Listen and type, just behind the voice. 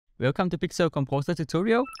Welcome to Pixel Composer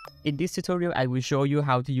tutorial. In this tutorial, I will show you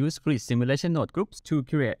how to use fluid simulation node groups to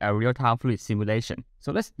create a real-time fluid simulation.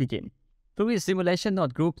 So let's begin. Fluid simulation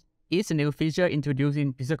node groups is a new feature introduced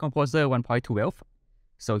in Pixel Composer 1.12.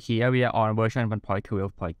 So here we are on version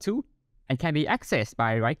 1.12.2 and can be accessed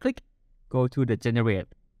by right-click, go to the generate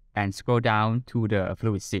and scroll down to the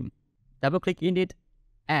fluid sim. Double-click in it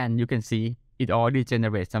and you can see it already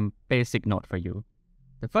generates some basic node for you.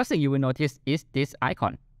 The first thing you will notice is this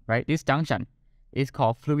icon, right? This junction is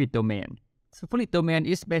called fluid domain. So fluid domain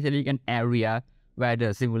is basically an area where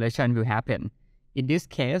the simulation will happen. In this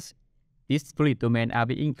case, this fluid domain are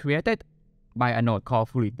being created by a node called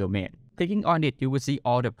fluid domain. Clicking on it, you will see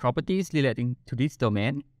all the properties relating to this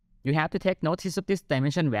domain. You have to take notice of these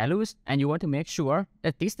dimension values and you want to make sure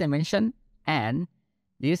that this dimension and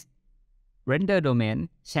this render domain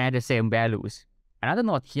share the same values. Another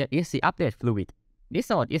node here is the update fluid. This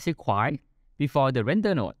node is required before the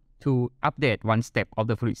render node to update one step of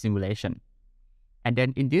the fluid simulation. And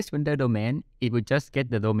then in this render domain, it will just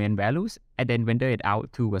get the domain values and then render it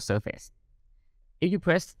out to a surface. If you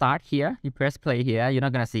press start here, you press play here, you're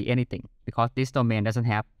not going to see anything because this domain doesn't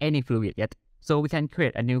have any fluid yet. So we can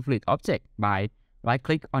create a new fluid object by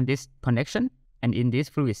right-click on this connection. And in this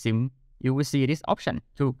fluid sim, you will see this option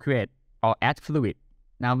to create or add fluid.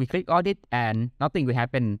 Now we click on it and nothing will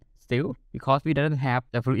happen still because we don't have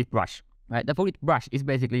the fluid brush. Right? The fluid brush is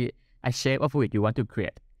basically a shape of fluid you want to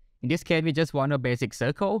create. In this case, we just want a basic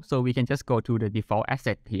circle, so we can just go to the default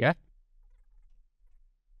asset here.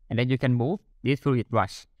 And then you can move this fluid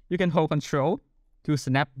brush. You can hold Control to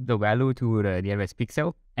snap the value to the nearest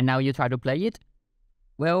pixel. And now you try to play it.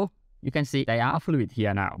 Well, you can see they are fluid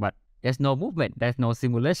here now, but there's no movement, there's no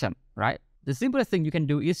simulation, right? The simplest thing you can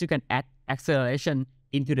do is you can add acceleration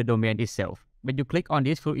into the domain itself. When you click on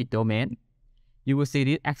this fluid domain, you will see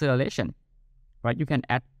this acceleration, right? You can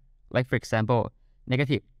add, like for example,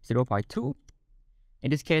 negative 0.2. In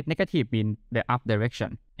this case, negative means the up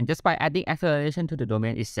direction. And just by adding acceleration to the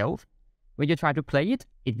domain itself, when you try to play it,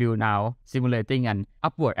 it will now simulating an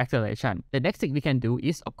upward acceleration. The next thing we can do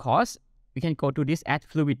is, of course, we can go to this add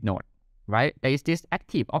fluid node, right? There is this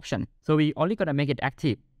active option. So we only gonna make it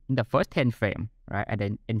active in the first 10 frames, right? And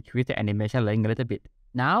then increase the animation length a little bit.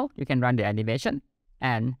 Now you can run the animation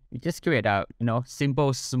and you just create a,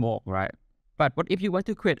 simple smoke, right? But what if you want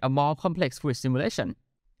to create a more complex fluid simulation?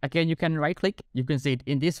 Again, you can right click, you can see it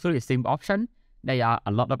in this fluid sim option. There are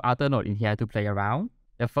a lot of other nodes in here to play around.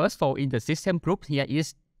 The first four in the system group here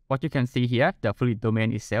is what you can see here, the fluid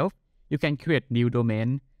domain itself. You can create new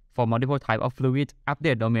domain for multiple type of fluid.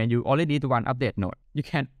 Update domain, you only need one update node. You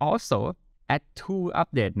can also add two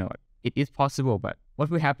update nodes. It is possible, but what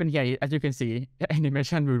will happen here is, as you can see, the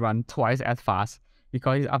animation will run twice as fast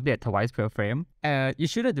because it updates twice per frame. You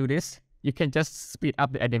shouldn't do this. You can just speed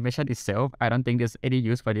up the animation itself. I don't think there's any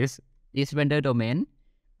use for this. This render domain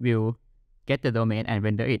will get the domain and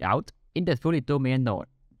render it out. In the fluid domain node,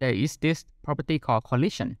 there is this property called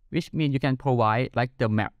collision, which means you can provide like the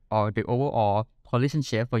map or the overall collision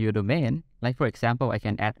shape for your domain. Like for example, I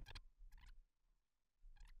can add.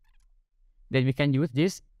 Then we can use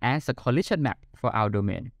this as a collision map for our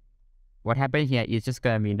domain. What happens here is just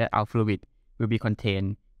going to mean that our fluid will be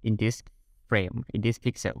contained in this frame, in this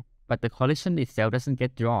pixel. But the collision itself doesn't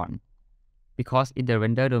get drawn because in the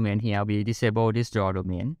render domain here, we disable this draw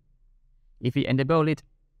domain. If we enable it,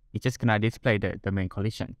 it's just going to display the domain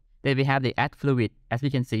collision. Then we have the add fluid. As we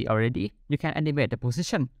can see already, you can animate the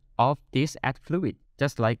position of this add fluid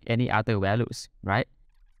just like any other values, right?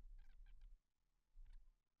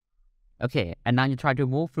 Okay, and now you try to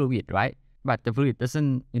move fluid, right? But the fluid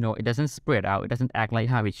doesn't, it doesn't spread out. It doesn't act like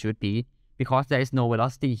how it should be because there is no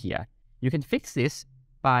velocity here. You can fix this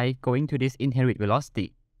by going to this inherit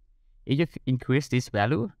velocity. If you increase this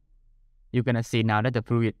value, you're going to see now that the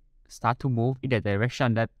fluid start to move in the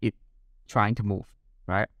direction that it's trying to move,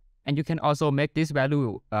 right? And you can also make this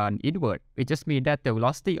value inward. It just means that the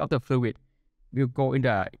velocity of the fluid will go in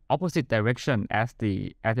the opposite direction as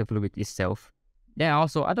the fluid itself. There are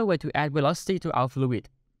also other ways to add velocity to our fluid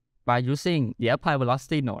by using the apply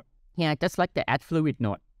velocity node. Here, just like the add fluid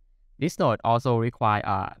node, this node also requires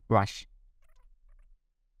a brush.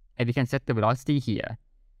 And we can set the velocity here.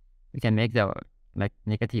 We can make the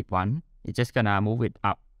 -1. It's just gonna move it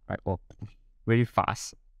up, right? Or really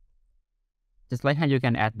fast. Just like how you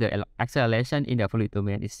can add the acceleration in the fluid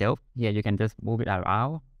domain itself. Here you can just move it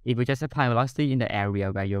around. If you just apply velocity in the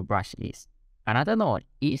area where your brush is. Another node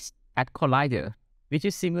is add collider, which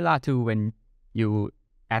is similar to when you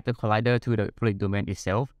add the collider to the fluid domain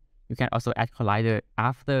itself. You can also add collider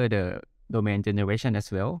after the domain generation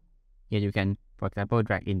as well. Here you can, for example,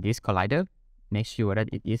 drag in this collider make sure that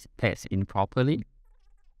it is placed in properly.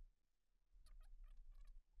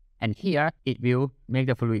 And here, it will make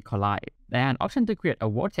the fluid collide. There are an option to create a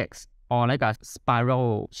vortex or like a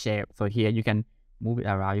spiral shape. So here you can move it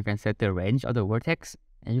around. You can set the range of the vortex.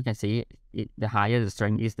 And you can see the higher the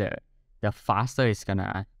strength is, the faster it's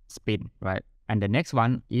gonna spin, right? And the next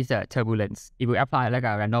one is the turbulence. It will apply like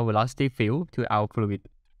a random velocity field to our fluid.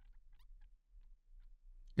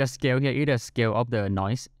 The scale here is the scale of the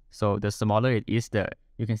noise. So the smaller it is,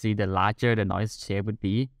 you can see the larger the noise shape would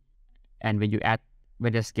be. And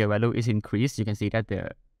when the scale value is increased, you can see that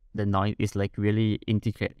the noise is like really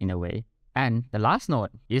integrated in a way. And the last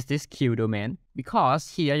node is this Q domain, because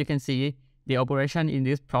here you can see the operation in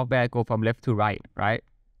this prop bear go from left to right, right?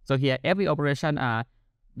 So here every operation are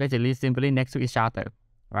basically simply next to each other,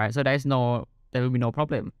 right? So there will be no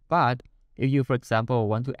problem. But if you, for example,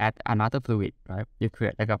 want to add another fluid, right? You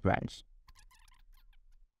create like a branch.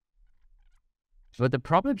 But the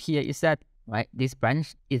problem here is that, right, this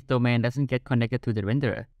branch, its domain doesn't get connected to the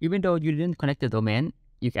renderer. Even though you didn't connect the domain,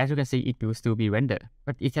 as you can see, it will still be rendered.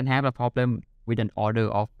 But it can have a problem with an order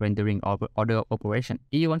of rendering or order of operation.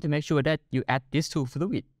 If you want to make sure that you add these two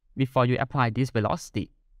fluids before you apply this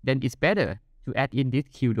velocity, then it's better to add in this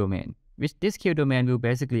Q domain, which this Q domain will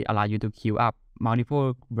basically allow you to queue up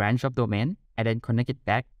multiple branch of domain and then connect it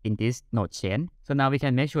back in this node chain. So now we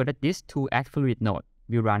can make sure that these two add fluid node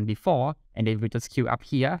will run before, and then we just queue up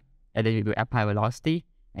here, and then we will apply velocity,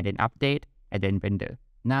 and then update, and then render.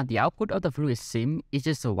 Now the output of the fluid sim is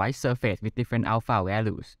just a white surface with different alpha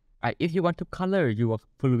values. If you want to color your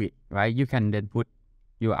fluid, right, you can then put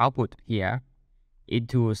your output here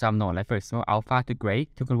into some node, like for example alpha to gray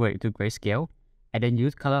to convert it to grayscale, and then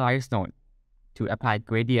use colorize node to apply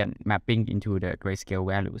gradient mapping into the grayscale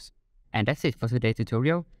values. And that's it for today's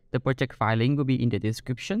tutorial. The project file link will be in the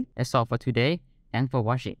description. That's all for today. Thanks for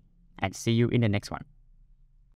watching, and see you in the next one.